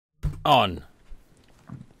On.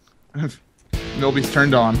 Millbee's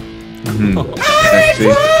turned on. Sexy.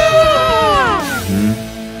 Oh,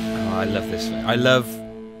 I love this. I love.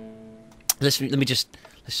 Let's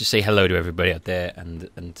just say hello to everybody out there, and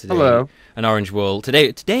today Hello. on Orange Wool.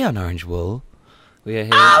 Today on Orange Wool, we are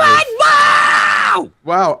here.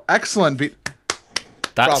 Wow, excellent beat.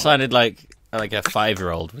 That Bravo. sounded like a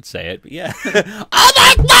 5-year-old would say it, but yeah.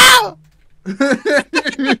 Oh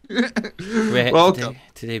my Welcome.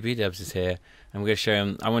 Today B-Dubs is here, and we're gonna show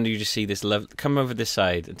him. I want you to see this. Come over this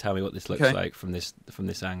side and tell me what this looks like from this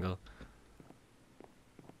angle.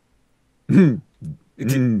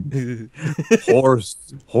 Horse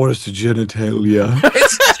genitalia.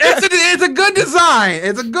 It's a good design.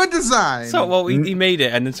 It's a good design. So, well, he made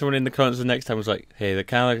it, and then someone in the comments the next time was like, "Hey, that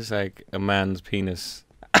kind of looks like a man's penis,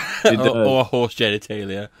 or a horse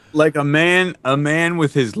genitalia." Like a man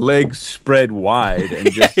with his legs spread wide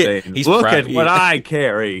and just saying, He's "Look proud. at what I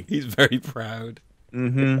carry." He's very proud.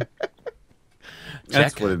 Mm-hmm.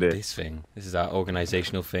 That's Check what out it is. This thing. This is our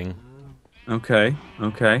organizational thing. Okay.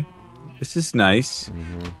 This is nice.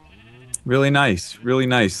 Mm-hmm. Really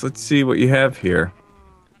nice. Let's see what you have here.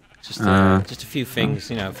 Just a few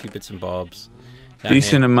things, a few bits and bobs. Down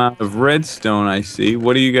Decent here. amount of redstone, I see.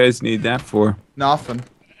 What do you guys need that for? Nothing.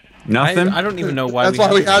 Nothing? I don't even know why. That's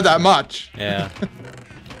why we have that much. Yeah.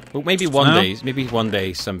 Well, maybe one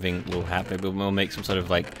day something will happen. We'll make some sort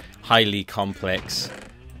of highly complex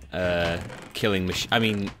killing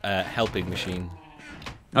machine. Helping machine.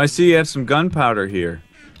 I see you have some gunpowder here.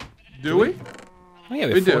 Do we? Oh yeah,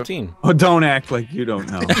 we We have do. 14. Oh, don't act like you don't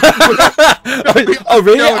know. Oh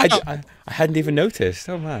really? No, I hadn't even noticed.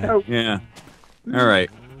 Oh man. Yeah. All right.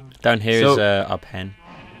 Down here So- is our pen.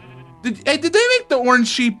 Did they make the orange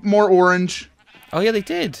sheep more orange? Oh yeah, they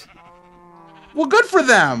did. Well, good for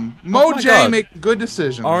them. Oh my Moj God. make good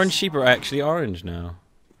decisions. Orange sheep are actually orange now.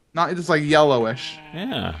 Not just like yellowish.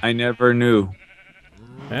 Yeah. I never knew.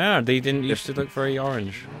 Yeah, they didn't used to look very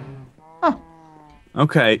orange.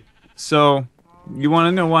 Okay. So, you want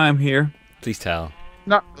to know why I'm here? Please tell.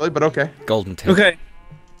 Not really, but okay. Golden tip. Okay.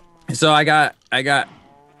 So I got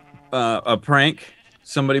a prank.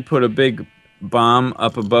 Somebody put a big bomb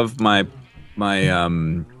up above my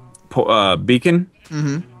beacon,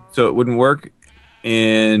 so it wouldn't work,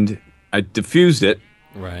 and I diffused it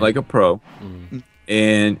Right. like a pro.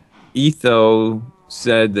 And Etho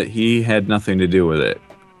said that he had nothing to do with it.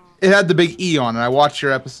 It had the big E on it. I watched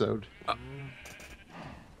your episode.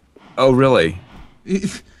 Oh, really?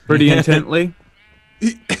 Pretty intently?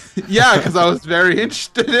 Yeah, because I was very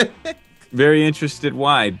interested in it. Very interested.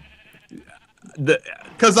 Why?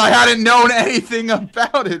 Because I hadn't known anything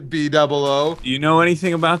about it, B-double-O. Do you know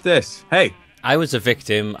anything about this? Hey, I was a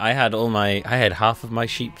victim. I had half of my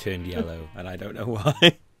sheep turned yellow, and I don't know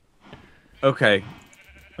why. okay,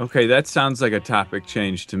 that sounds like a topic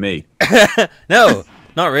change to me. No,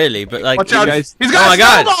 not really. But Watch you out. guys- He's Oh got my a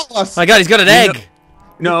God. snowball us. My God, he's got an egg.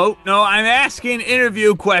 No, I'm asking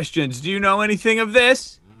interview questions. Do you know anything of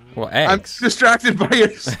this? What I'm eggs? distracted by your...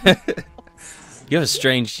 You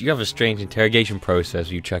have a strange interrogation process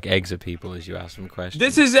where you chuck eggs at people as you ask them questions.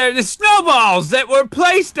 This is the snowballs that were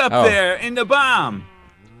placed up Oh. there in the bomb.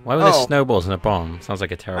 Why were there Oh. snowballs in a bomb? Sounds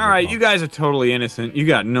like a terrible. All right, bomb. you guys are totally innocent. You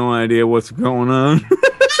got no idea what's going on.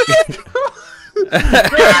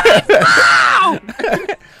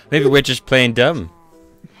 Maybe we're just playing dumb.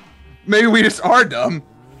 Maybe we just are dumb.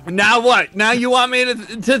 Now what? Now you want me to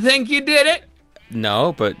think you did it?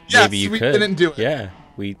 No, but Yes, maybe you we could. didn't do it. Yeah,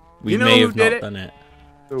 we You know may who have did not it? done it.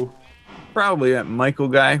 Who? Probably that Michael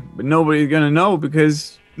guy, but nobody's gonna know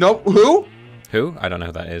because Nope. Who? Who? I don't know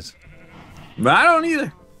who that is. but I don't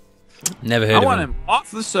either. Never heard I of want him. him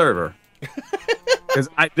off the server because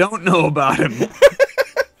I don't know about him.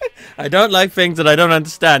 I don't like things that I don't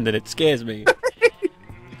understand, and it scares me.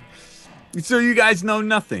 So you guys know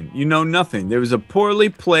nothing. You know nothing. There was a poorly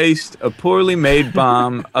placed, a poorly made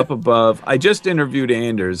bomb up above. I just interviewed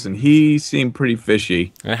Anders, and he seemed pretty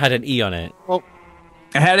fishy. I had an E on it. Well,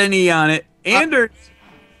 I had an E on it. Anders,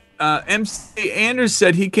 MC Anders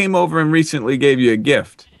said he came over and recently gave you a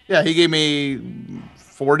gift. yeah, he gave me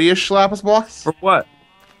 40-ish lapis blocks. For what?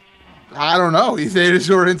 I don't know. He said it's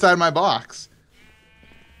were inside my box.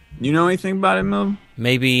 You know anything about it, Mill?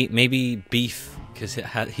 Maybe beef, because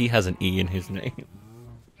he has an E in his name.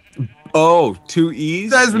 Oh, 2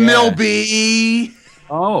 E's? It says Yeah. Millbee.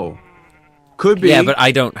 Oh. Could be. Yeah, but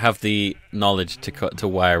I don't have the knowledge to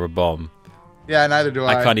wire a bomb. Yeah, neither do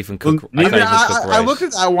I. I can't even cook. Well, I can't even cook I rice. looked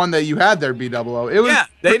at that one that you had there, B-double-O. It was Yeah,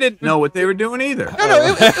 they didn't know what they were doing either. no, it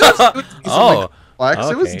was decent, Oh, like,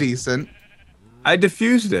 Flex. It was okay. decent. I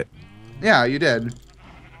diffused it. Yeah, you did.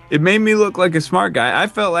 It made me look like a smart guy. I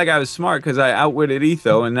felt like I was smart because I outwitted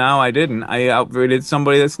Etho, and now I didn't. I outwitted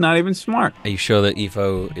somebody that's not even smart. Are you sure that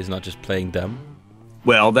Evo is not just playing dumb?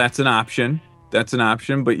 Well, that's an option. That's an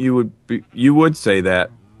option, but you would say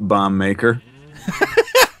that, bomb maker.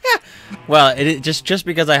 Well, just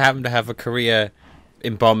because I happen to have a career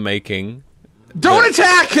in bomb making. Don't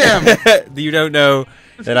attack him! You don't know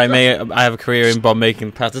that I have a career in bomb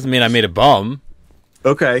making past. Doesn't mean I made a bomb.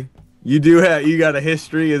 Okay. You got a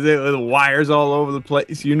history. Is it with wires all over the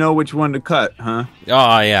place? You know which one to cut, huh?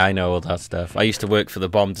 Oh yeah, I know all that stuff. I used to work for the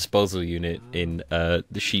bomb disposal unit in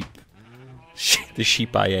the sheep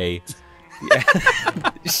IA. Yeah.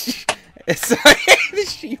 Sorry, the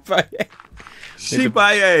sheep IA. Sheep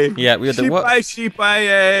IA. Yeah, we had the what? Sheep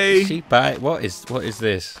IA. Sheep IA. What is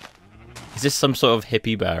this? Is this some sort of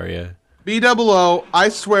hippie barrier? B-double-O, I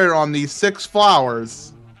swear on these 6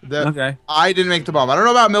 flowers that I didn't make the bomb. I don't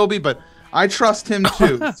know about Millbee, but I trust him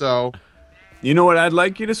too. So, you know what I'd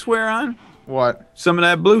like you to swear on? What? Some of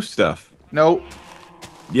that blue stuff. Nope.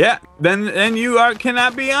 Yeah. Then you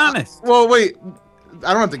cannot be honest. Well, wait.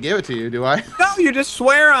 I don't have to give it to you, do I? No, you just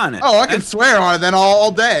swear on it. Oh, I can swear on it then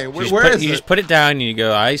all day. Where is it? You just put it down and you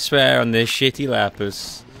go, I swear on this shitty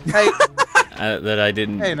lapis Hey. that I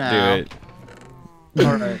didn't do it.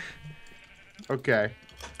 All right. Okay.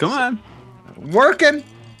 Come on. Working.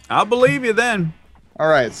 I'll believe you then. All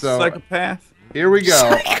right, so psychopath. Here we go.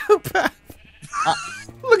 Psychopath.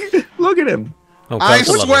 Look at him. Oh, God, I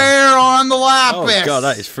swear on the lapis. Oh God,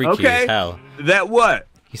 that is freaky as hell. That what?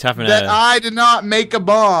 He's having that I did not make a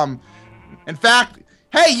bomb. In fact,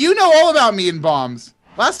 hey, you know all about me and bombs.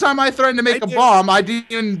 Last time I threatened to make a bomb, I didn't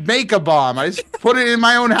even make a bomb. I just put it in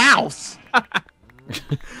my own house.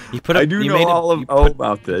 I do know all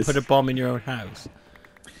about this. Put a bomb in your own house.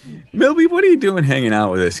 Millbee, what are you doing hanging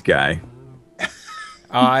out with this guy? Oh,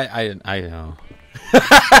 I know.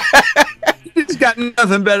 He's got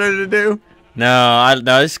nothing better to do. No,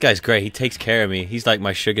 this guy's great. He takes care of me. He's like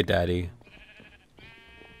my sugar daddy.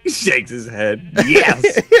 He shakes his head.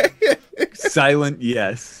 Yes. Silent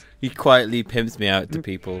yes. He quietly pimps me out to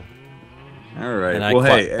people. All right. And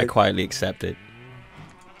I quietly accept it.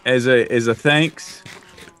 As a thanks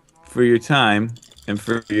for your time and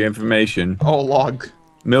for your information. Oh, log.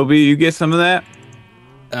 Millbee, you get some of that?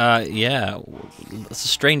 Yeah. It's a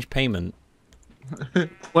strange payment.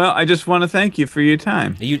 Well, I just want to thank you for your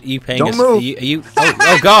time. Are you paying Don't us? move. Are you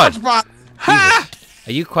oh God!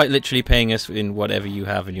 Are you quite literally paying us in whatever you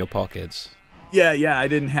have in your pockets? Yeah. I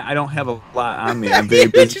don't have a lot on me. I'm very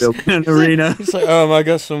busy building an arena. It's like, I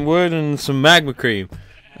got some wood and some magma cream.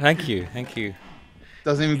 Thank you.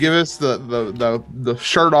 Doesn't even give us the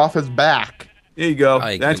shirt off his back. There you go.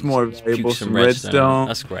 That's more valuable. Some redstone.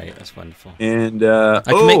 That's great. That's wonderful. And I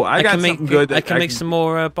got something good. I can make some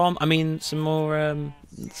more some more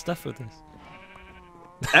stuff with this.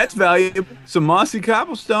 That's valuable. Some mossy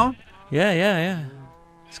cobblestone. Yeah.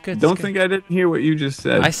 It's good. Don't think I didn't hear what you just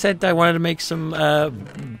said. I said I wanted to make some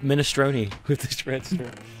minestrone with this redstone.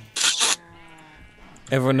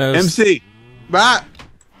 Everyone knows. MC. Matt.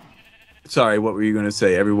 Sorry, what were you going to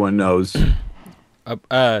say? Everyone knows.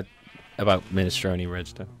 About minestrone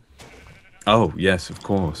redstone. Oh, yes, of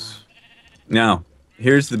course. Now,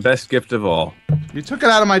 here's the best gift of all. You took it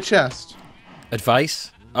out of my chest.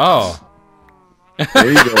 Advice? Oh.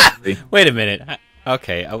 There you go, buddy. Wait a minute.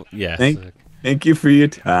 Okay. Oh, yes. Thank you for your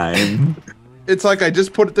time. It's like I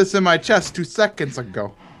just put this in my chest 2 seconds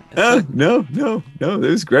ago. No. That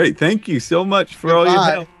was great. Thank you so much for all your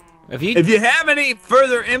help. If you have any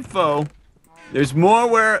further info, there's more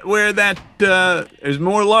where that there's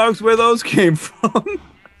more logs where those came from.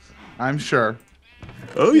 I'm sure.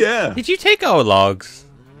 Oh yeah. Did you take our logs?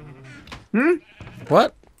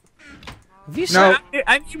 What? Have you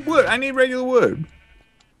I need wood. I need regular wood.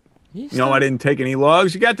 No, I didn't take any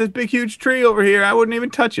logs. You got this big huge tree over here. I wouldn't even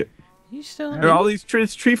touch it. You still there are all these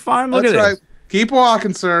trees. Tree farm. Look at That's this. right. Keep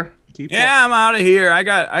walking, sir. I'm out of here. I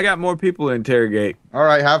got more people to interrogate. All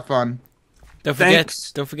right, have fun. Don't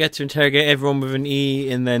forget to interrogate everyone with an E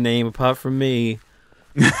in their name apart from me.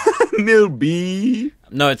 Millbee.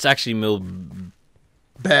 No, it's actually Millbee.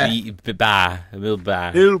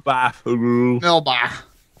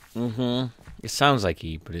 Millbee. It sounds like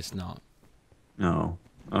E, but it's not. No.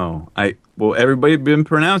 Oh, well, everybody been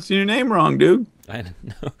pronouncing your name wrong, dude. I don't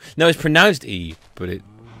know. No, it's pronounced E, but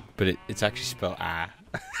it's actually spelled A.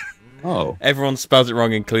 Oh. Everyone spells it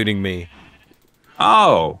wrong, including me.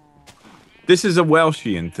 Oh. This is a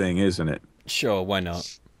Welshian thing, isn't it? Sure, why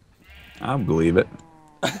not? I'll believe it.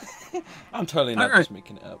 I'm totally not just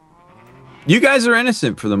making it up. You guys are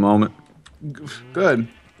innocent for the moment. Good.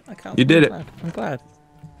 You did it. I'm glad.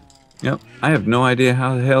 Yep. I have no idea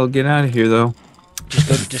how the hell to get out of here, though.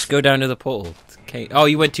 Just go down to the portal. Okay. Oh,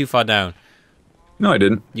 you went too far down. No, I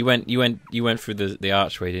didn't. You went through the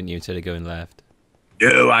archway, didn't you? Instead of going left.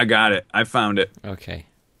 Oh, I got it. I found it. Okay.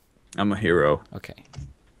 I'm a hero. Okay.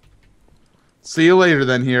 See you later,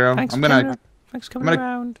 then, hero. Thanks for coming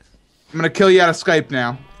around. I'm gonna kill you out of Skype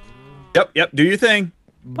now. Yep. Do your thing.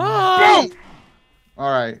 Bye. Boom!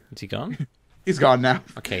 All right. Is he gone? He's gone now.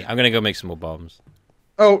 Okay, I'm gonna go make some more bombs.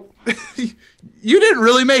 Oh, you didn't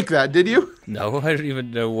really make that, did you? No, I don't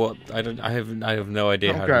even know what. I have no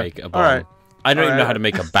idea how to make a bomb. All right. I don't even know how to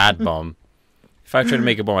make a bad bomb. If I tried to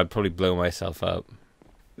make a bomb, I'd probably blow myself up.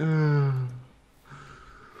 Oh,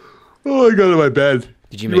 I go to my bed.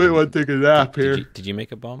 Did you make? You want to take a nap here? Did you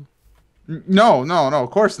make a bomb? No.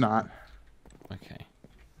 Of course not. Okay.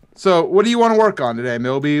 So, what do you want to work on today,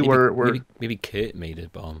 Millbee? Maybe Kurt made a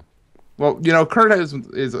bomb. Well, Kurt is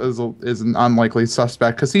an unlikely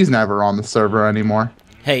suspect because he's never on the server anymore.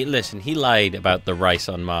 Hey, listen, he lied about the rice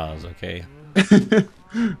on Mars, okay?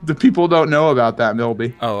 The people don't know about that,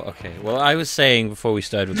 Millbee. Oh, okay. Well, I was saying before we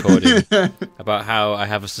started recording about how I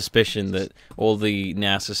have a suspicion that all the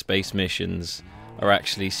NASA space missions are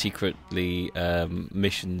actually secretly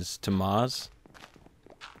missions to Mars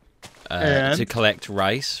to collect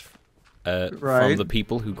rice from the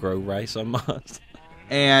people who grow rice on Mars.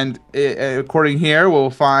 And according here, we'll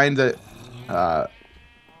find that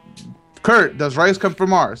Kurt, does rice come from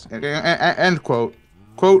Mars? End quote.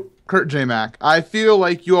 Quote, Kurt J. Mac. I feel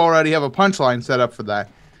like you already have a punchline set up for that.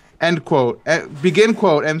 End quote. Begin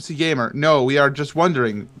quote, MC Gamer. No, we are just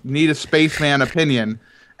wondering. Need a spaceman opinion.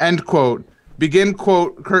 End quote. Begin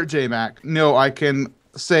quote, Kurt J. Mac. No, I can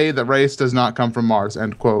say that rice does not come from Mars.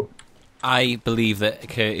 End quote. I believe that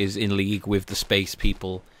Kurt is in league with the space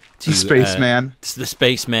people. The spaceman. The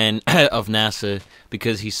spaceman of NASA,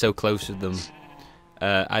 because he's so close to them.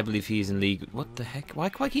 I believe he's in league. What the heck? Why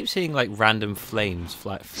do I keep seeing like random flames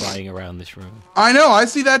flying around this room? I know. I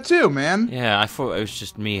see that too, man. Yeah, I thought it was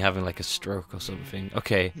just me having like a stroke or something.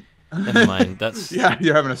 Okay, never mind. That's yeah,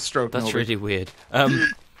 you're having a stroke. That's really weird. So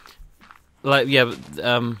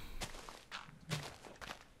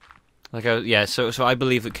I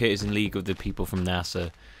believe that Kurt is in league with the people from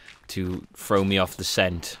NASA to throw me off the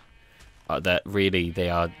scent. That really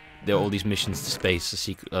they're all these missions to space,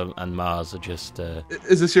 and Mars are just.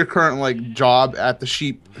 Is this your current job at the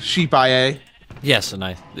sheep IA? Yes,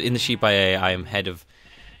 and in the sheep IA, I am head of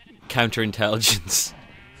counterintelligence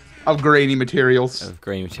of grainy materials.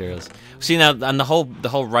 See now, and the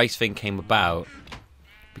whole rice thing came about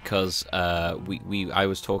because I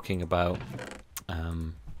was talking about.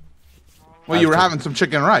 You were having some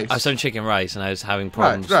chicken rice. I was having chicken rice, and I was having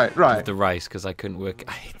problems with the rice because I couldn't work.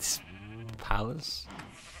 I hate this palace.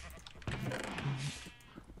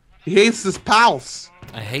 He hates his pals.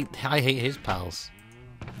 I hate his pals.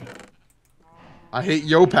 I hate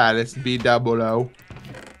yo palace, B-double-O.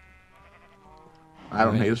 I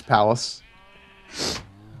don't hate his palace.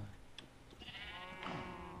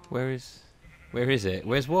 Where is it?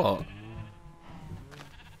 Where's what?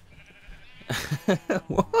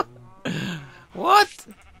 What? What?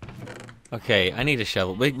 Okay, I need a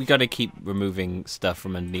shovel. We gotta keep removing stuff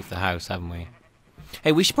from underneath the house, haven't we?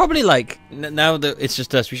 Hey, we should probably now that it's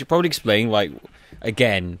just us, we should probably explain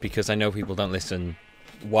again, because I know people don't listen,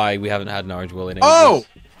 why we haven't had an orange wool in ages.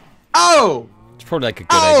 Oh! It's probably a good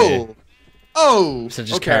idea. Oh! So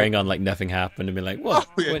just carrying on like nothing happened and be like, what?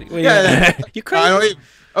 Oh, yeah. You crazy?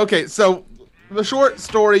 Okay, so the short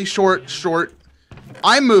story short.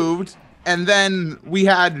 I moved, and then we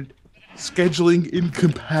had scheduling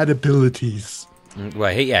incompatibilities.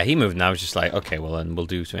 Well, he moved, and I was just like, okay, well, then we'll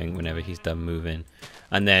do something whenever he's done moving,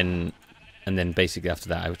 and then basically after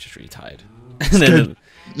that, I was just really tired.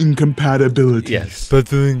 Incompatibilities. Yes,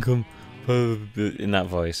 but in that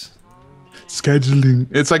voice. Scheduling.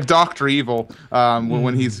 It's like Dr. Evil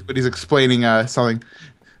when he's explaining something.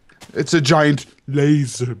 It's a giant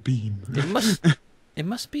laser beam. It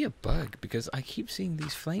must be a bug because I keep seeing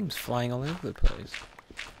these flames flying all over the place.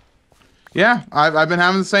 Yeah, I've been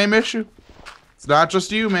having the same issue. It's not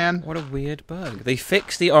just you, man. What a weird bug. They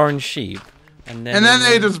fixed the orange sheep, and then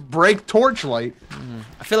they just break torchlight.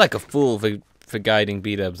 I feel like a fool for guiding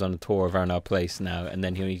B-dubs on a tour around our place now, and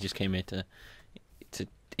then he just came here to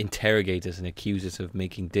interrogate us and accuse us of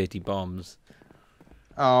making dirty bombs.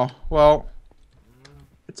 Oh, well,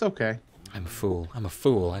 it's okay. I'm a fool.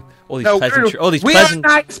 We are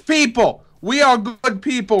nice people. We are good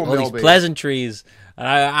people, all these pleasantries. And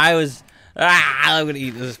I was... I'm going to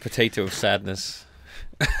eat this potato of sadness.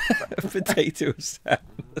 Potato of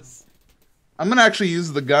sadness. I'm going to actually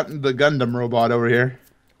use the Gundam robot over here.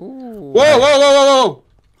 Ooh. Whoa!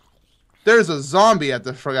 There's a zombie at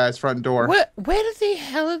the guy's front door. Where the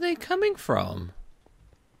hell are they coming from?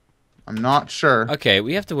 I'm not sure. Okay,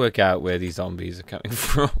 we have to work out where these zombies are coming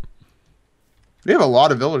from. We have a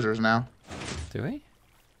lot of villagers now. Do we?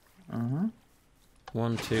 Uh-huh.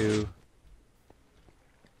 1, 2.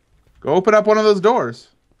 Go open up one of those doors.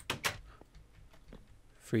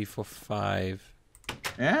 3, 4, 5.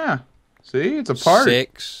 Yeah. See, it's a party.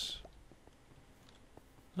 6.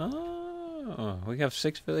 Oh, we have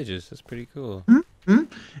 6 villages. That's pretty cool. Mm-hmm. And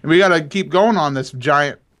we gotta keep going on this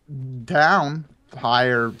giant town,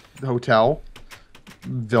 higher hotel,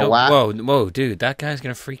 villa. Whoa, dude! That guy's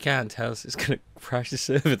gonna freak out and tell us it's gonna crash the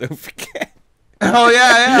server. Don't forget. Oh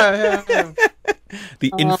yeah.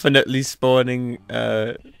 The infinitely spawning.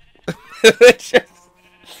 So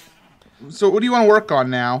what do you want to work on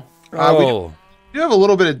now? We do have a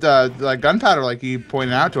little bit of like gunpowder, like he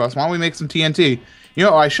pointed out to us. Why don't we make some TNT? You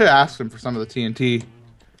know, I should ask him for some of the TNT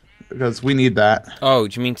because we need that. Oh,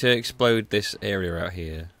 do you mean to explode this area out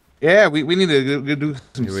here? Yeah, we need to do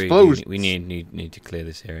some explosions. We need to clear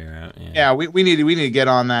this area out. Yeah, we need to get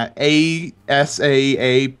on that ASGHASP.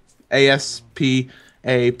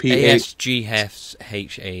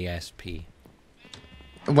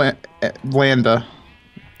 Lambda.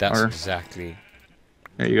 That's exactly.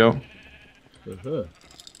 There you go.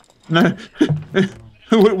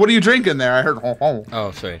 What are you drinking there? I heard.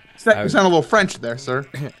 Oh, sorry. You sound a little French there, sir.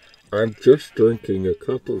 I'm just drinking a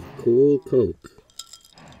cup of cool Coke.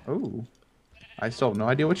 Oh, I still have no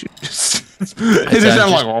idea what you just. It just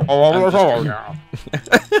sounded like.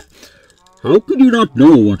 How could you not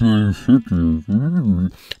know what I said to you?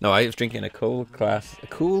 No, I was drinking a cool glass of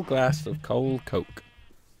cold Coke.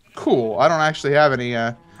 Cool. I don't actually have any.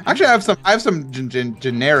 Actually, I have some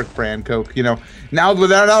generic brand Coke. You know, now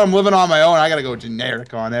I'm living on my own, I gotta go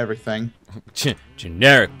generic on everything.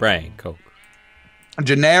 Generic brand Coke.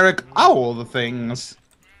 Generic all the things.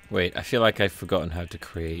 Wait, I feel like I've forgotten how to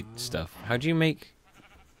create stuff. How do you make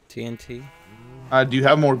TNT? Do you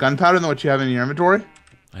have more gunpowder than what you have in your inventory?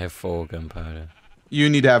 I have 4 gunpowder. You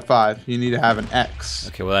need to have 5. You need to have an X.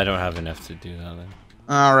 Okay, well I don't have enough to do that then.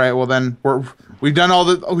 All right, well then we've done all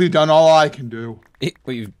I can do.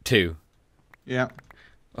 Well, you 2. Yeah.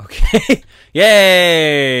 Okay.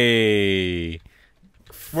 Yay!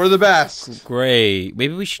 We're the best. Great.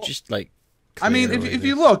 Maybe we should just like. I mean, if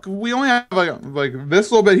you look, we only have like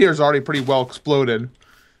this little bit here is already pretty well exploded,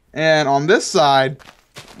 and on this side,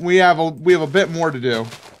 we have a bit more to do.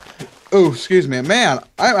 Oh, excuse me, man.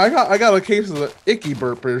 I got a case of the icky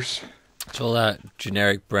burpers. It's all that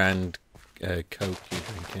generic brand Coke you're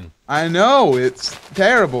drinking. I know, it's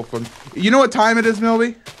terrible. You know what time it is,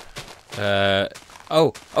 Millbee?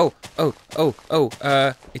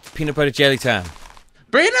 It's peanut butter jelly time.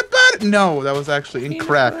 Peanut butter? No, that was actually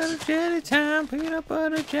incorrect. Peanut butter jelly time, peanut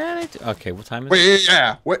butter jelly time. Okay, what time is it? Wait,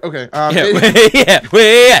 yeah. Wait, okay. Where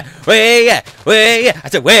you at? I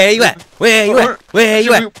said, where you at? Where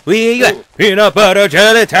you at? Peanut butter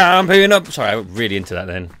jelly time, Sorry, I went really into that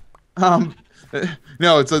then.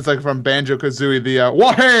 No, it's like from Banjo-Kazooie, the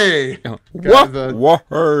Wahey!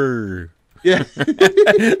 Wahey! Yeah.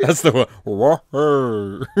 That's the one.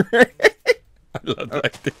 Wahey! I love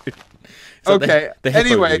that, dude. Okay.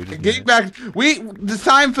 Anyway, getting back, it's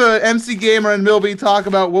time for MC Gamer and Millbee talk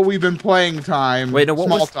about what we've been playing. Time. Wait, no, what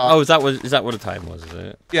was? Talk. Oh, is that what the time was? Is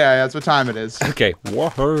it? Yeah, that's what time it is. Okay.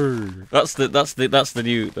 Wahoo! That's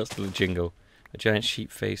the jingle. A giant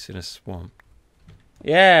sheep face in a swamp.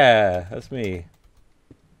 Yeah, that's me.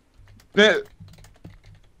 Yeah,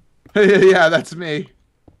 that's me.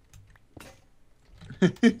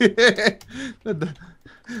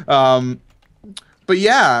 But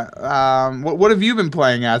yeah, what have you been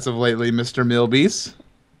playing as of lately, Mr. Millbees?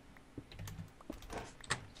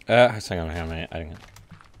 Hang on a minute. I don't know.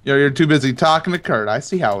 You're too busy talking to Kurt. I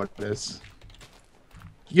see how it is.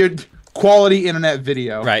 Your quality internet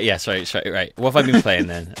video. Right. Yeah. Sorry. Right. What have I been playing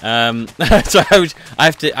then? So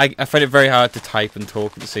I find it very hard to type and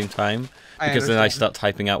talk at the same time. Because then I start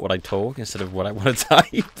typing out what I talk instead of what I want to type.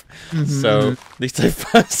 Mm-hmm. So at least I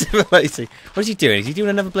first what is he doing? Is he doing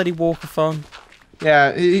another bloody walkathon?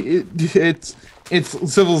 Yeah, it's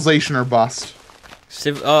civilization or bust.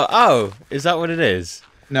 Oh, is that what it is?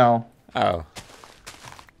 No. Oh.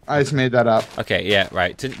 I just made that up. Okay, yeah,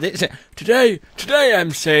 right. Today,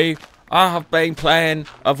 MC, I have been playing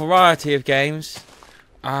a variety of games.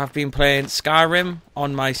 I've been playing Skyrim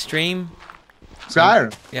on my stream.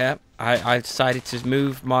 Skyrim? Yeah, I decided to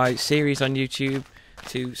move my series on YouTube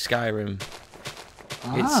to Skyrim.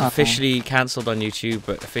 It's officially cancelled on YouTube,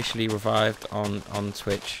 but officially revived on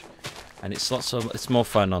Twitch, and it's more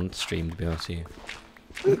fun on stream, to be honest with you.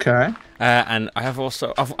 Okay. And I have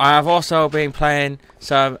also been playing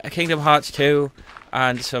some Kingdom Hearts 2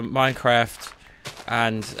 and some Minecraft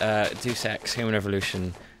and Deus Ex Human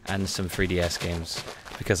Revolution and some 3DS games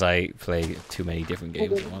because I play too many different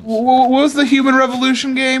games at once. What was the Human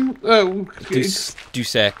Revolution game? Deus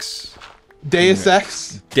Ex. Deus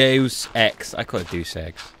Ex? Deus Ex. I call it Deus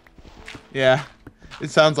Ex. Yeah. It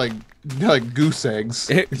sounds like goose eggs.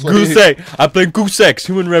 Goose egg. I play Goose Eggs,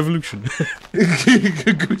 Human Revolution.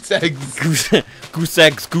 Goose eggs. Goose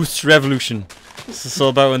Eggs, Goose Revolution. It's all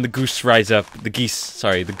about when the goose rise up. The geese.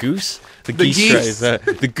 Sorry, the goose. The geese rise up.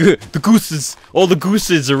 The gooses. All the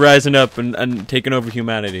gooses are rising up and taking over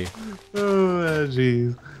humanity. Oh,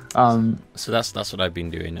 jeez. So that's what I've been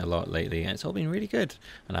doing a lot lately, and it's all been really good.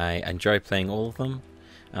 And I enjoy playing all of them.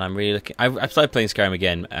 And I'm really looking. I started playing Skyrim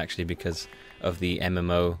again actually because of the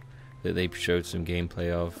MMO that they showed some gameplay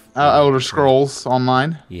of. Elder Scrolls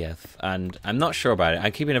Online. Yes, and I'm not sure about it.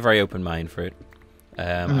 I'm keeping a very open mind for it.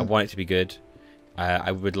 I want it to be good.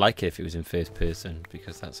 I would like it if it was in first person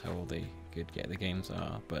because that's how all the good the games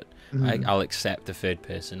are. But I'll accept the third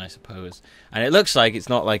person, I suppose. And it looks like it's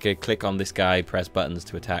not like a click on this guy, press buttons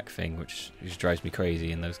to attack thing, which drives me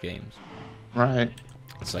crazy in those games. Right.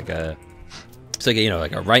 It's like a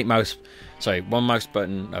right mouse. Sorry, one mouse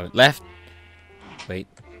button. No, left. Wait.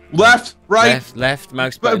 Left, right, left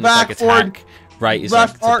mouse button back, is like attack. Right is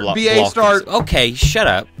left, like to block. BA start. Okay, shut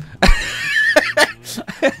up.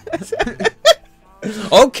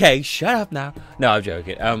 Okay, shut up now. No, I'm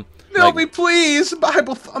joking. Millbee, please,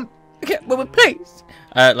 Bible thumb. Okay, Millbee, please.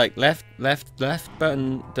 Like left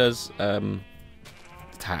button does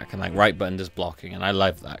attack, and like right button does blocking, and I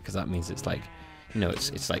love that because that means it's like,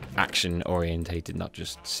 it's like action orientated, not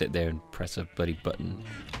just sit there and press a bloody button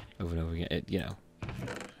over and over again.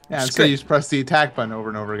 Yeah, so you just press the attack button over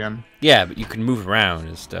and over again. Yeah, but you can move around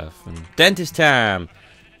and stuff. And dentist time,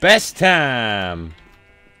 best time.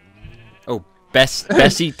 Oh,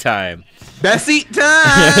 Bessie time. Bessie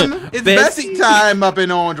time. It's Bessie time up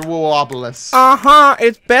in Orange Woolopolis.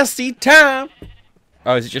 It's Bessie time.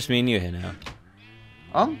 Oh, is it just me and you here now?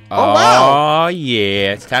 Oh wow. Oh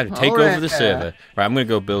yeah, it's time to take over the server. Right, I'm gonna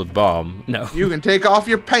go build a bomb. No. You can take off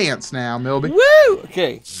your pants now, Millbee. Woo!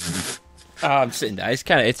 Okay. I'm sitting down. It's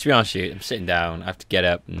to be honest with you, I'm sitting down. I have to get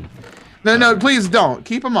up and... No, please don't.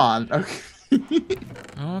 Keep them on.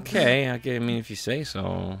 Okay. Okay, I mean, if you say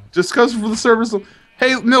so. Just because for the service...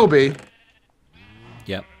 Hey, Millbee.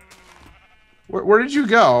 Yep. Where did you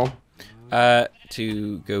go?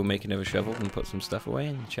 To go make another shovel and put some stuff away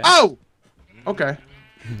in the chest. Oh! Okay.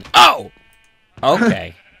 Oh!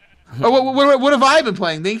 Okay. What have I been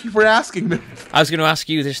playing? Thank you for asking me. I was going to ask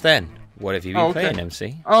you this then. What have you been playing,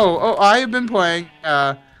 MC? I have been playing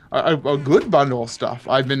a good bundle of stuff.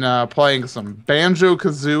 I've been playing some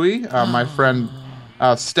Banjo-Kazooie. My friend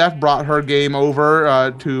Steph brought her game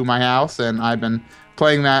over to my house, and I've been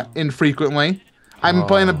playing that infrequently. I've been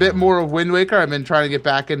playing a bit more of Wind Waker. I've been trying to get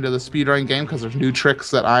back into the speedrunning game because there's new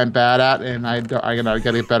tricks that I'm bad at, and I gotta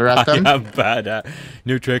get better at them. I am bad at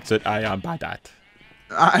new tricks that I am bad at.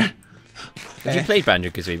 Have you played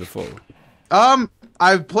Banjo-Kazooie before?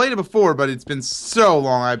 I've played it before, but it's been so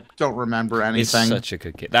long I don't remember anything. It's such a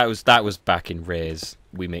good game. That was back in Rare's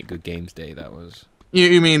We Make Good Games Day. That was.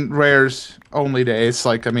 You mean Rare's only days?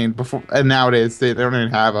 Like, I mean, before and nowadays they don't even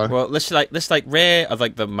have a. Well, let's like Rare are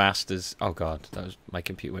like the masters. Oh god, my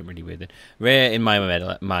computer went really weird then. Rare in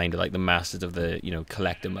my mind are like the masters of the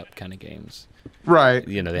collect 'em up kind of games. Right.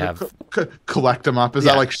 They have collect 'em up. Is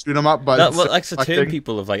that like shoot 'em up? But that's the term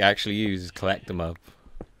people have like actually used is collect 'em up.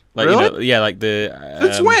 Like, really? Like the.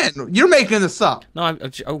 Since when? You're making this up. No,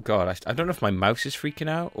 oh god, I don't know if my mouse is freaking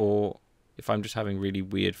out or if I'm just having really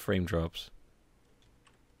weird frame drops.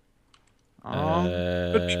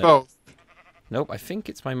 Could be both. Nope, I think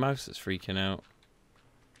it's my mouse that's freaking out.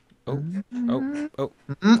 Oh.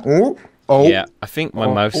 Yeah, I think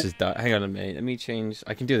my mouse is died. Hang on a minute. Let me change.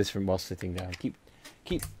 I can do this from while sitting down.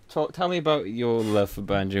 Tell me about your love for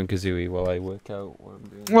Banjo-Kazooie while I work out what I'm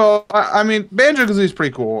doing. Well, I mean, Banjo-Kazooie is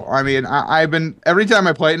pretty cool. I mean, I've been every time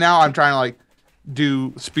I play it now, I'm trying to like do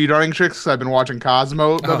speedrunning tricks. Cause I've been watching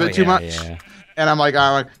Cosmo a bit too much. Yeah. And I'm like,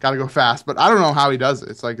 gotta go fast, but I don't know how he does it.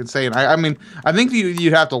 It's like insane. I mean, I think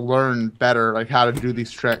you'd have to learn better, like how to do these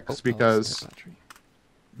tricks because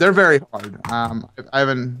they're very hard.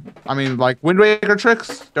 I mean, like Wind Waker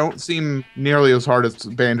tricks don't seem nearly as hard as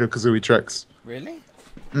Banjo-Kazooie tricks. Really?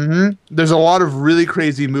 Mm-hmm. There's a lot of really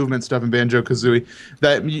crazy movement stuff in Banjo-Kazooie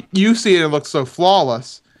that you see it and it looks so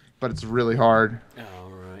flawless, but it's really hard. Oh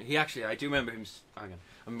right. I do remember him.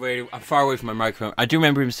 I'm far away from my microphone. I do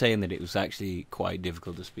remember him saying that it was actually quite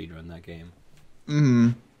difficult to speedrun that game.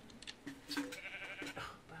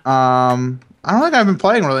 I don't think I've been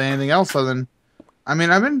playing really anything else other than, I mean,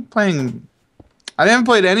 I've been playing. I haven't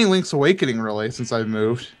played any Link's Awakening really since I've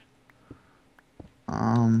moved.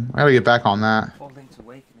 I gotta get back on that. For Link's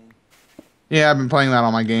Awakening. Yeah, I've been playing that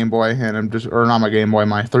on my Game Boy, and I'm just, or not my Game Boy,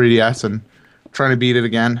 my 3DS, and trying to beat it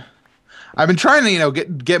again. I've been trying to,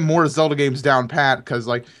 get more Zelda games down pat, because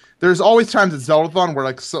like there's always times at Zeldathon where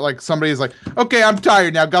like somebody's like, okay, I'm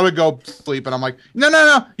tired now, gotta go sleep, and I'm like, no,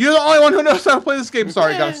 you're the only one who knows how to play this game.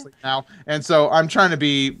 Sorry, gotta sleep now. And so I'm trying to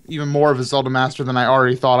be even more of a Zelda master than I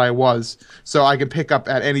already thought I was, so I can pick up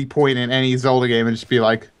at any point in any Zelda game and just be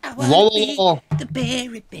like, lol. The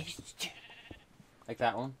very best. Like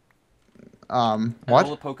that one.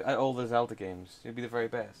 What? All the Zelda games, it'd be the very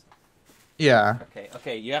best. Yeah.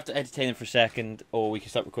 Okay, you have to entertain them for a second, or we can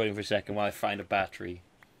stop recording for a second while I find a battery.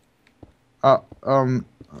 I'll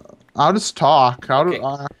just talk. Okay.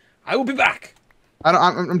 I will be back.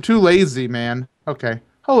 I'm too lazy, man. Okay.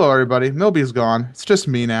 Hello, everybody. Millbee's gone. It's just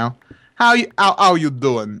me now. How you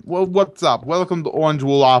doing? Well, what's up? Welcome to Orange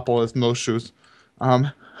Woolopolis, no shoes.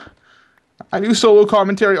 I do solo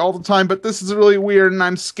commentary all the time, but this is really weird, and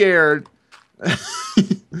I'm scared.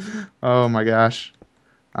 Oh my gosh.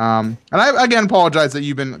 And I again apologize that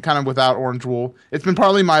you've been kind of without Orange Wool. It's been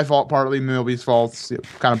partly my fault, partly Millbee's fault. It's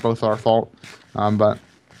kind of both our fault. But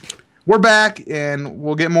we're back, and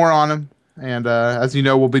we'll get more on him. And as you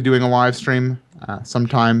know, we'll be doing a live stream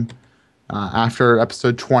sometime after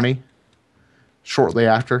episode 20. Shortly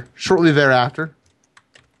thereafter.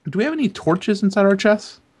 Do we have any torches inside our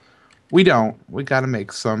chests? We don't. We gotta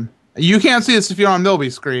make some. You can't see this if you're on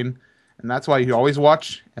Millbee's screen, and that's why you always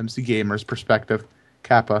watch MC Gamer's perspective.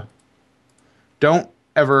 Kappa. Don't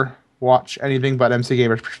ever watch anything but MC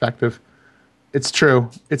Gamer's perspective. It's true.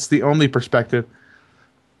 It's the only perspective.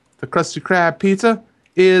 The Krusty Krab pizza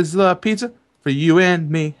is the pizza for you and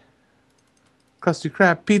me. Krusty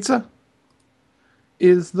Krab pizza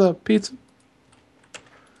is the pizza.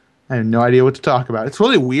 I have no idea what to talk about. It's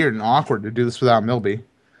really weird and awkward to do this without Millbee.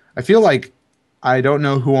 I feel like I don't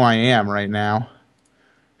know who I am right now.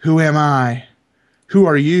 Who am I? Who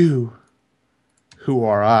are you? Who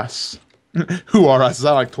are us? Who are us? Is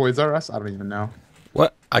that like Toys R Us? I don't even know.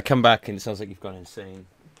 What? I come back and it sounds like you've gone insane.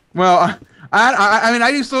 Well, I mean,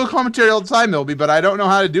 I do solo commentary all the time, Millbee, but I don't know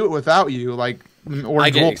how to do it without you. Like, I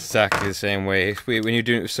get exactly the same way. When you're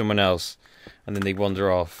doing it with someone else, and then they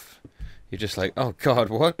wander off, you're just like, oh God,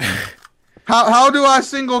 what? How do I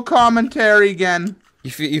single commentary again?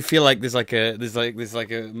 You feel like there's like a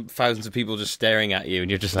thousands of people just staring at you,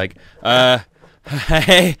 and you're just like,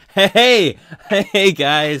 hey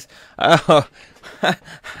guys, how's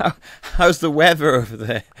the weather over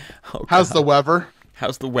there? Oh, how's the weather?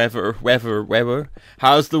 How's the weather?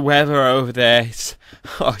 How's the weather over there? It's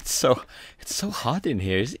so hot in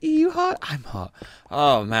here. Is you hot? I'm hot.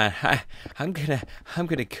 Oh man, I'm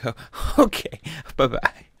gonna go. Okay, bye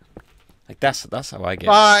bye. Like that's how I get.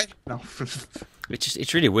 Bye. No.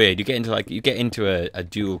 It's really weird. You get into a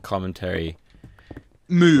dual commentary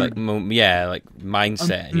mood, like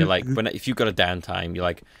mindset, and you're like, if you've got a downtime, you're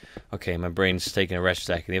like, okay, my brain's taking a rest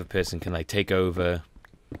second. The other person can like take over.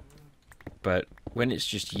 But when it's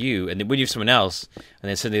just you, and then when you have someone else, and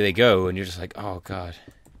then suddenly they go, and you're just like, oh God.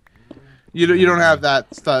 You don't have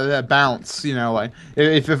that bounce, like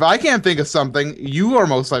if I can't think of something, you are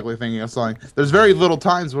most likely thinking of something. There's very little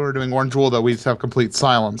times when we're doing Orange Wool that we just have complete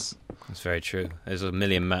silence. That's very true. There's a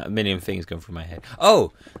million things going through my head.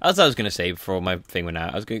 Oh, that's what I was going to say before my thing went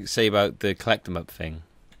out. I was going to say about the collect them up thing.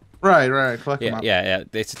 Right, collect them up. Yeah.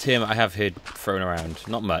 It's a term I have heard thrown around.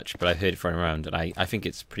 Not much, but I've heard it thrown around, and I think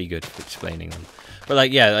it's pretty good for explaining them.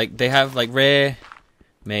 But they have Rare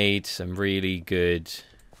made some really good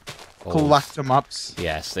collect them ups.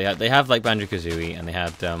 Yes, they have Banjo-Kazooie, and they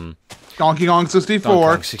had Donkey Kong 64.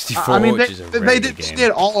 Donkey Kong 64, which is a really good game. They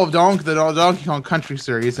did all of the Donkey Kong Country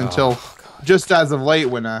series until just as of late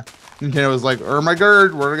when Nintendo was like, "Oh my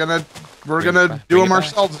God, we're gonna do them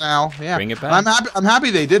ourselves now." Yeah, bring it back. I'm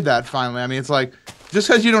happy they did that finally. I mean, it's like just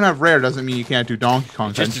because you don't have Rare doesn't mean you can't do Donkey Kong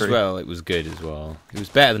Country. Just as well, it was good as well. It was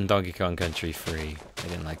better than Donkey Kong Country 3. I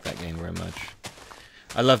didn't like that game very much.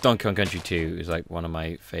 I love Donkey Kong Country 2. It was like one of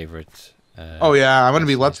my favorites. Oh yeah, I'm gonna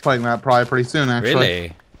be let's playing that probably pretty soon. Actually,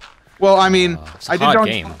 really? Well, I mean, I did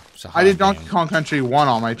Donkey game. Kong Country 1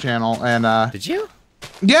 on my channel, and did you?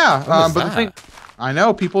 Yeah, but the thing, I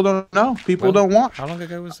know people don't know. People don't watch. How long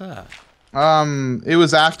ago was that? It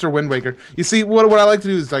was after Wind Waker. You see, what I like to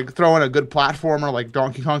do is like throw in a good platformer like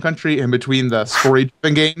Donkey Kong Country in between the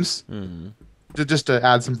story-driven games, just to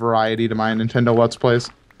add some variety to my Nintendo Let's Plays.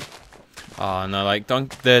 Oh no, like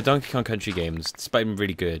the Donkey Kong Country games, despite being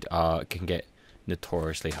really good, can get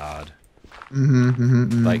notoriously hard.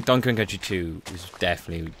 Like Donkey Kong Country 2 was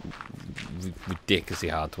definitely ridiculously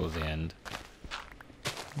hard towards the end.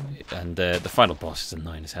 And the final boss is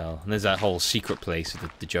annoying as hell. And there's that whole secret place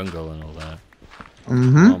with the jungle and all that.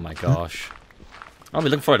 Oh my gosh. I'll be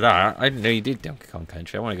looking forward to that. I didn't know you did Donkey Kong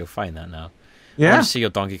Country. I want to go find that now. Yeah. I want to see your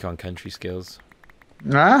Donkey Kong Country skills.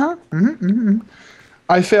 I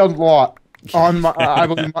failed a lot on my, I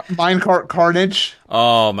believe, Minecart Carnage.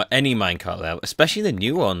 Oh, any minecart level, especially the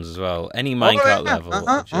new ones as well. Any minecart level,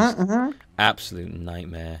 just absolute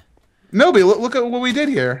nightmare. Millbee, look at what we did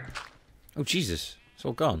here. Oh Jesus, it's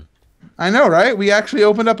all gone. I know, right? We actually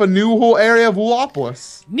opened up a new whole area of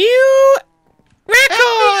Woolopolis. New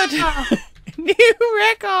record! New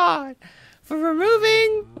record for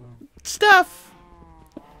removing stuff.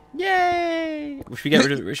 Yay! Should we get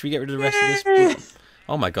rid of the rest of this?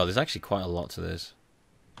 Oh my god, there's actually quite a lot to this.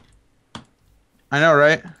 I know,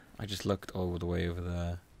 right? I just looked all the way over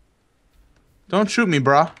there. Don't shoot me,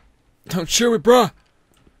 brah. Don't shoot me, bruh.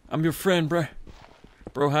 I'm your friend, bruh.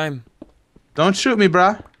 Broheim. Don't shoot me,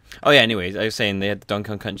 brah. Oh yeah, anyways, I was saying they had Donkey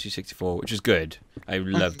Kong Country 64, which is good. I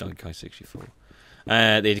love Donkey Kong 64.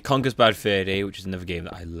 They had Conker's Bad Fur Day, which is another game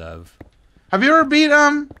that I love. Have you ever beat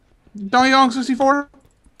Donkey Kong 64?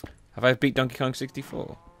 Have I beat Donkey Kong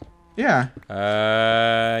 64? Yeah.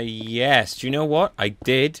 Yes. Do you know what? I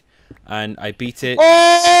did, and I beat it.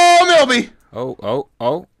 Oh, Millbee!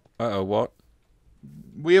 Uh-oh, what?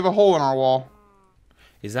 We have a hole in our wall.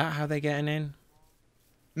 Is that how they're getting in?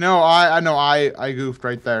 No, I goofed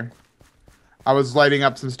right there. I was lighting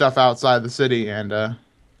up some stuff outside the city, and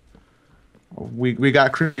we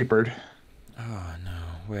got creepered. Oh no!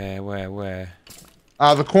 Where?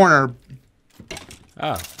 The corner.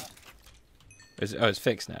 Oh. It's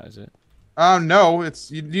fixed now, is it? No, it's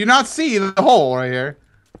you. Do you not see the hole right here?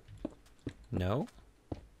 No.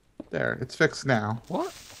 There, it's fixed now.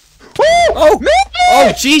 What? Woo! Oh! No!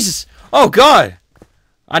 Oh Jesus! Oh God!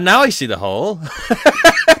 And now I see the hole.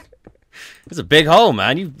 It's a big hole,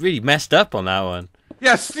 man. You really messed up on that one.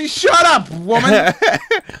 Yes, shut up, woman.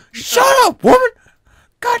 Shut up, woman!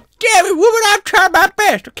 God damn it, woman! I'm trying my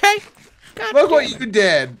best, okay? God Look what you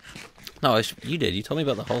did. No, you did. You told me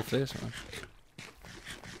about the hole first, man.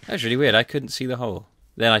 That was really weird. I couldn't see the hole.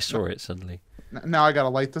 Then I saw it suddenly. Now I gotta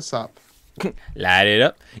light this up. Light it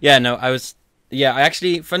up. Yeah, no, I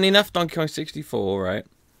actually, funny enough, Donkey Kong 64, right?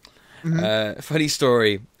 Funny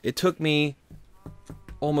story. It took me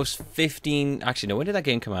almost 15... Actually, no, when did that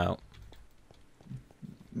game come out?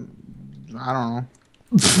 I don't know.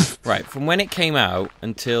 Right, from when it came out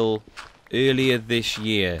until earlier this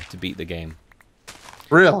year to beat the game.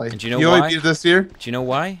 Really? And do you know you why? only beat it this year? Do you know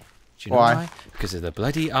why? Do you know why? Because of the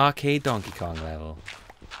bloody arcade Donkey Kong level.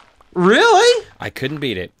 Really? I couldn't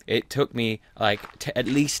beat it. It took me like at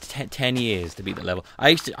least 10 years to beat the level.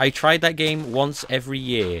 I tried that game once every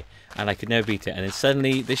year and I could never beat it. And then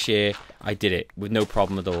suddenly this year I did it with no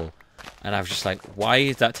problem at all. And I was just like, why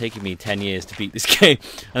is that taking me 10 years to beat this game?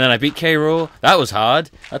 And then I beat K. Rool. That was hard.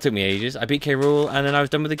 That took me ages. I beat K. Rool and then I was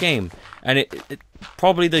done with the game. And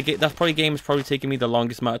that game has probably taken me the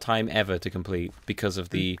longest amount of time ever to complete because of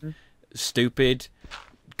the stupid,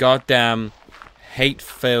 goddamn,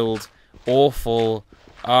 hate-filled, awful,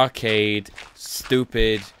 arcade,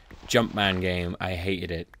 stupid Jumpman game. I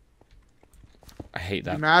hated it. I hate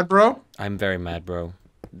that. You mad, bro? I'm very mad, bro.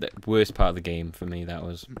 The worst part of the game for me, that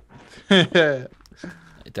was.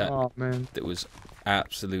 Oh man, that was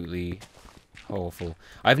absolutely awful.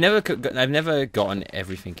 I've never gotten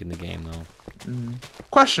everything in the game though.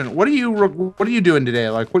 Question: What are you doing today?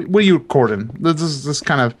 Like, what are you recording? This is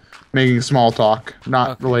kind of making small talk,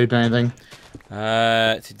 not related to anything.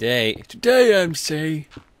 Today MC.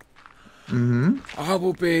 I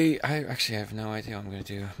will be. I actually have no idea what I'm gonna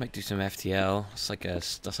do. I might do some FTL.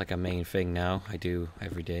 That's like a main thing now. I do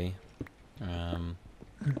every day.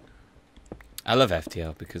 I love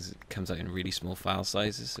FTL because it comes out in really small file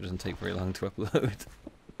sizes, so it doesn't take very long to upload.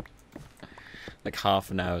 Like half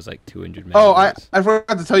an hour is like 200 megabytes. Oh, I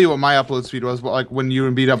forgot to tell you what my upload speed was. But like when you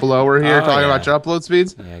and B Double were here talking about your upload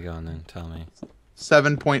speeds. Yeah, go on then. Tell me.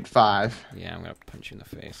 7.5. Yeah, I'm gonna punch you in the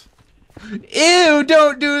face. Ew!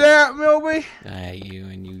 Don't do that, Millbee. I hate you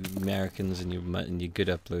and you Americans and your good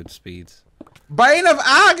upload speeds. Bane of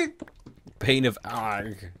Ag. Bane of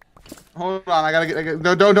Ag. Hold on, I gotta get.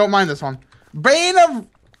 Don't mind this one. Bane of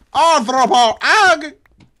Arthropol Ag.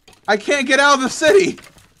 I can't get out of the city.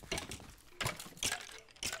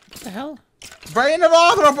 What the hell? Bane of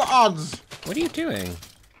Arthropods. What are you doing?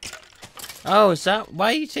 Oh, is that why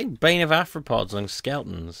are you saying Bane of Arthropods on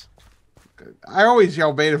skeletons? I always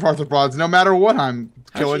yell beta arthropods no matter what I'm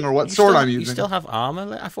killing or what sword I'm using. You still have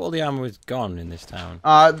armor? I thought all the armor was gone in this town.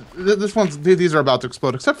 These are about to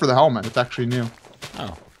explode, except for the helmet. It's actually new.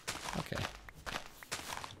 Oh, okay.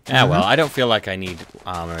 Yeah, well, I don't feel like I need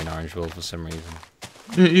armor in Orange World for some reason.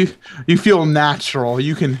 You feel natural.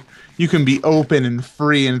 You can be open and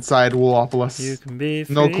free inside Woolopolis. You can be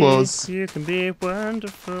free. No clothes. You can be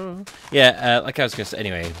wonderful. Yeah, like I was gonna say.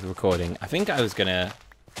 Anyway, the recording. I think I was gonna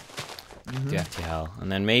do FTL,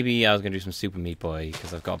 and then maybe I was gonna do some Super Meat Boy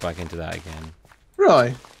because I've got back into that again.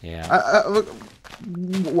 Really? Yeah. Look,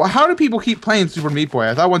 how do people keep playing Super Meat Boy?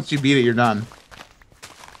 I thought once you beat it, you're done.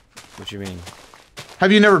 What do you mean?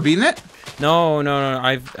 Have you never beaten it? No.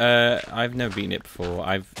 I've never beaten it before.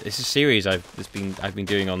 It's a series I've been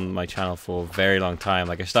doing on my channel for a very long time.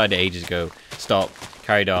 Like I started ages ago, stopped,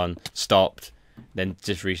 carried on, stopped, then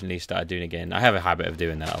just recently started doing it again. I have a habit of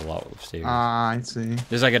doing that a lot with series. I see.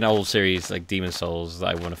 There's like an old series like Demon Souls that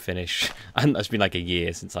I want to finish, and it's been like a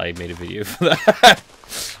year since I made a video for that.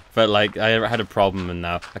 But like I had a problem, and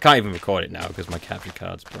now I can't even record it now because my capture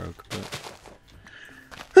card's broke.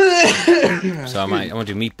 So I want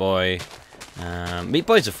to do Meat Boy. Meat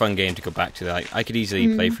Boy is a fun game to go back to. Like I could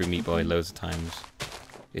easily play through Meat Boy loads of times.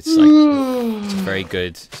 It's like it's very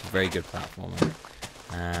good. It's a very good platformer.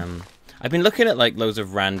 I've been looking at like loads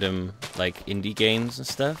of random like indie games and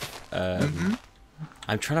stuff. I'm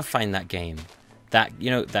trying to find that game, that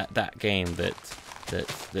game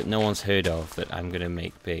that no one's heard of that I'm gonna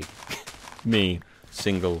make big. Me,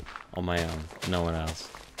 single on my own, no one else.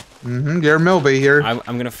 You're Millbee here. I'm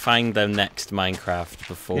gonna find the next Minecraft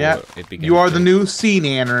before it begins. You are the new scene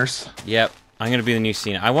anners. Yep, I'm gonna be the new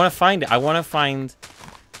scene. I want to find it. I want to find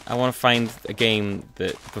a game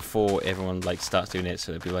that before everyone like starts doing it,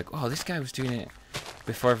 so they'll be like, "Oh, this guy was doing it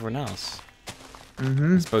before everyone else."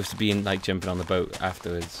 It's supposed to be in like jumping on the boat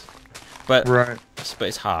afterwards, but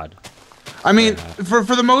it's hard. I mean, for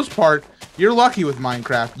the most part, you're lucky with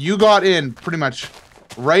Minecraft. You got in pretty much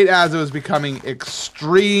right as it was becoming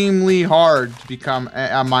extremely hard to become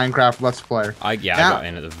a Minecraft Let's Player. I got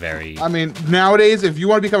in at the very... I mean, nowadays, if you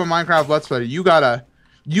want to become a Minecraft Let's Player, you gotta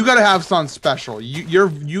have something special.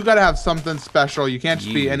 You gotta have something special. You can't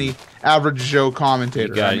just be any average Joe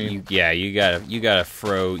commentator. You gotta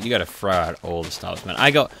throw out all the stops, man.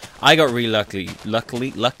 I got really lucky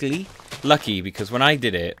because when I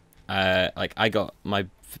did it, like I got my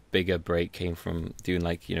bigger break came from doing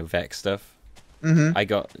like Vex stuff. I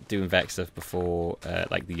got doing Vex stuff before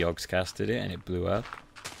like the Yogscast did it, and it blew up.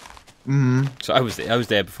 So I was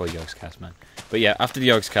there before Yogscast, man. But yeah, after the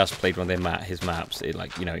Yogscast played one of his maps, it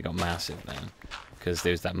like it got massive then, because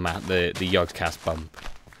there's that the Yogscast bump,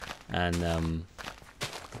 and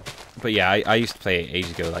but yeah, I used to play it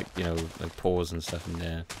ages ago, like like pause and stuff in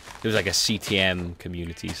there. There was like a CTM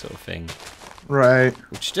community sort of thing, right?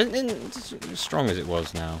 Which isn't as strong as it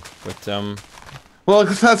was now, but Well,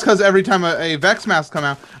 that's because every time a Vex mask come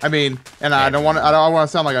out, I mean, and I don't want to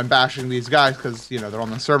sound like I'm bashing these guys because they're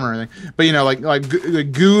on the server and everything, but like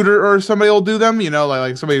Good or somebody will do them,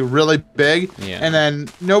 like somebody really big, and then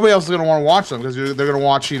nobody else is gonna want to watch them because they're gonna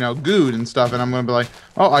watch Good and stuff, and I'm gonna be like,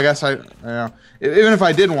 oh, I guess even if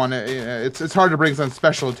I did one, it's hard to bring something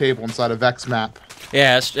special to the table inside a Vex map.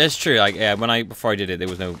 Yeah, it's true. Like before I did it, there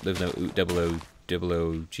was no double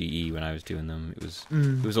OGE when I was doing them. It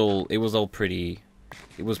was all pretty.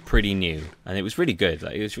 It was pretty new, and it was really good.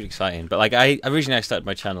 Like, it was really exciting. But like, originally I started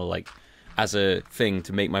my channel like as a thing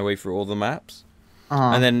to make my way through all the maps,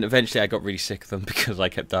 and then eventually I got really sick of them because I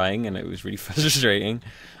kept dying, and it was really frustrating.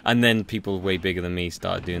 And then people way bigger than me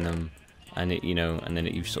started doing them, and and then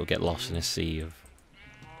you sort of get lost in a sea of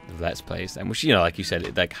Let's Plays. And which like you said,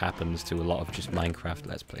 it like happens to a lot of just Minecraft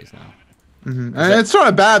Let's Plays now. And it's not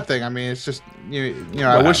a bad thing. I mean, it's just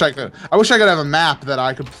I wish I could have a map that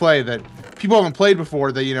I could play that people haven't played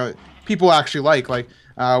before that people actually like. Like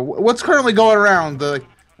what's currently going around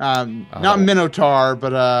not Minotaur,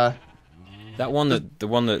 but the one that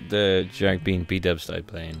the Jack Bean B-Dub started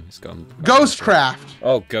playing. It's gone. Ghostcraft.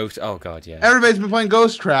 Oh, Oh god, yeah. Everybody's been playing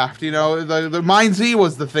Ghostcraft. The Mind Z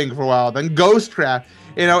was the thing for a while. Then Ghostcraft.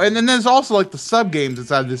 And then there's also like the sub games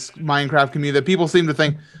inside this Minecraft community that people seem to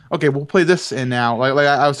think, okay, we'll play this in now. Like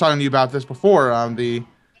I was talking to you about this before. I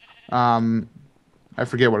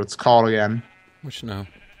forget what it's called again. Which no?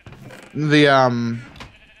 It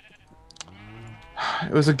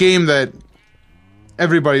was a game that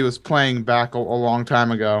everybody was playing back a long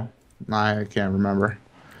time ago. I can't remember.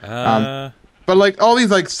 But like all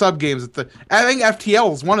these like sub games, I think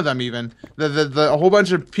FTL is one of them. Even a whole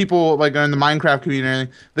bunch of people like in the Minecraft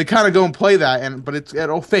community, they kind of go and play that, but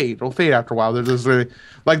it'll fade. It'll fade after a while. There's really,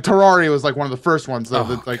 like Terraria was like one of the first ones that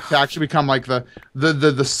to actually become like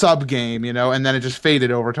the sub game, you know, and then it just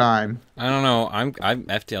faded over time. I don't know. I'm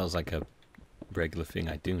FTL is like a regular thing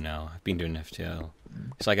I do now. I've been doing FTL.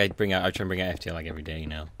 It's like I try and bring out FTL like every day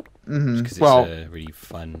now. Because it's a really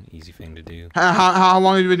fun, easy thing to do. How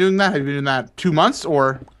long have you been doing that? Have you been doing that 2 months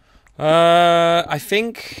or? I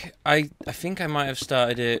think I might have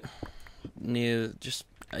started it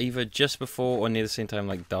either just before or near the same time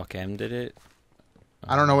like Doc M did it.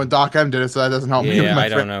 I don't know when Doc M did it, so that doesn't help me. Yeah, I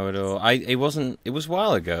don't know at all. It was a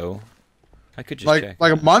while ago. I could just check.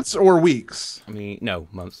 Like months or weeks? I mean, no,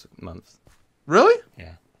 months. Really?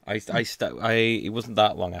 Yeah. It wasn't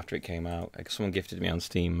that long after it came out. Like, someone gifted me on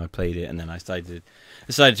Steam. I played it, and then I decided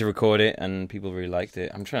to record it, and people really liked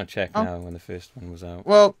it. I'm trying to check now when the first one was out.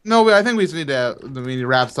 Well, no, I think we need to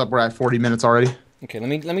wrap this up. We're at 40 minutes already. Okay, let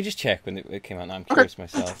me just check when it came out. Now I'm curious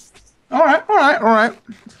myself. All right.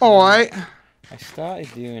 I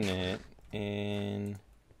started doing it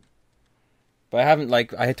but I haven't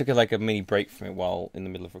I took a mini break from it while in the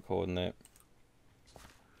middle of recording it.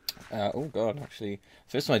 Oh god, actually,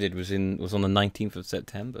 first time I did was on the 19th of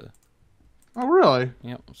September. Oh really?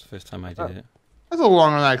 Yeah, it was the first time I did it. That's a little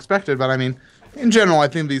longer than I expected, but I mean, in general, I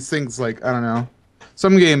think these things I don't know.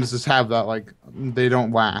 Some games just have that they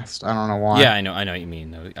don't last. I don't know why. Yeah, I know what you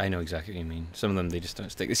mean. Though I know exactly what you mean. Some of them they just don't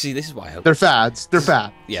stick. See, this is what I hope. They're fads. They're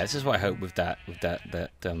fads. Yeah, this is what I hope with that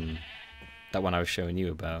one I was showing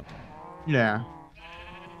you about. Yeah.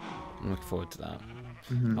 I'm looking forward to that.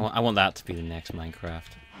 I want that to be the next Minecraft.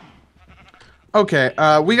 Okay,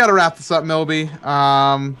 we got to wrap this up, Millbee.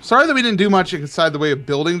 Sorry that we didn't do much inside the way of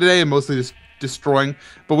building today, and mostly just destroying.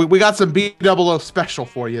 But we got some B00 special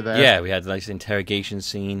for you there. Yeah, we had this interrogation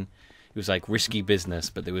scene. It was like risky business,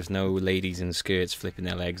 but there was no ladies in skirts flipping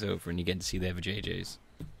their legs over, and you get to see their vajayjays.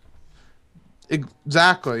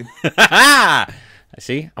 Exactly. I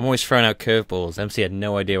see. I'm always throwing out curveballs. MC had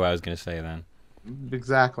no idea what I was going to say then.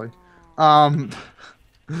 Exactly.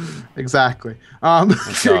 Exactly. Oh,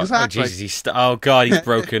 exactly. Oh, Jesus, oh God, he's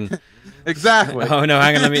broken. Exactly. Oh no,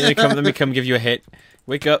 hang on. Let me come give you a hit.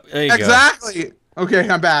 Wake up. There you go. Exactly. Okay,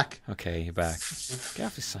 I'm back. Okay, you're back. Get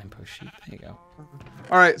off this signpost sheet. There you go.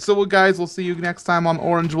 All right, so guys, we'll see you next time on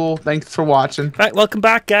Orange Wool. Thanks for watching. Right, welcome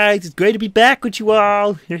back, guys. It's great to be back with you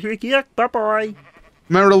all. Bye bye.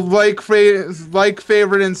 Remember to like,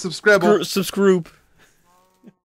 favorite, and subscribe. Subscribe.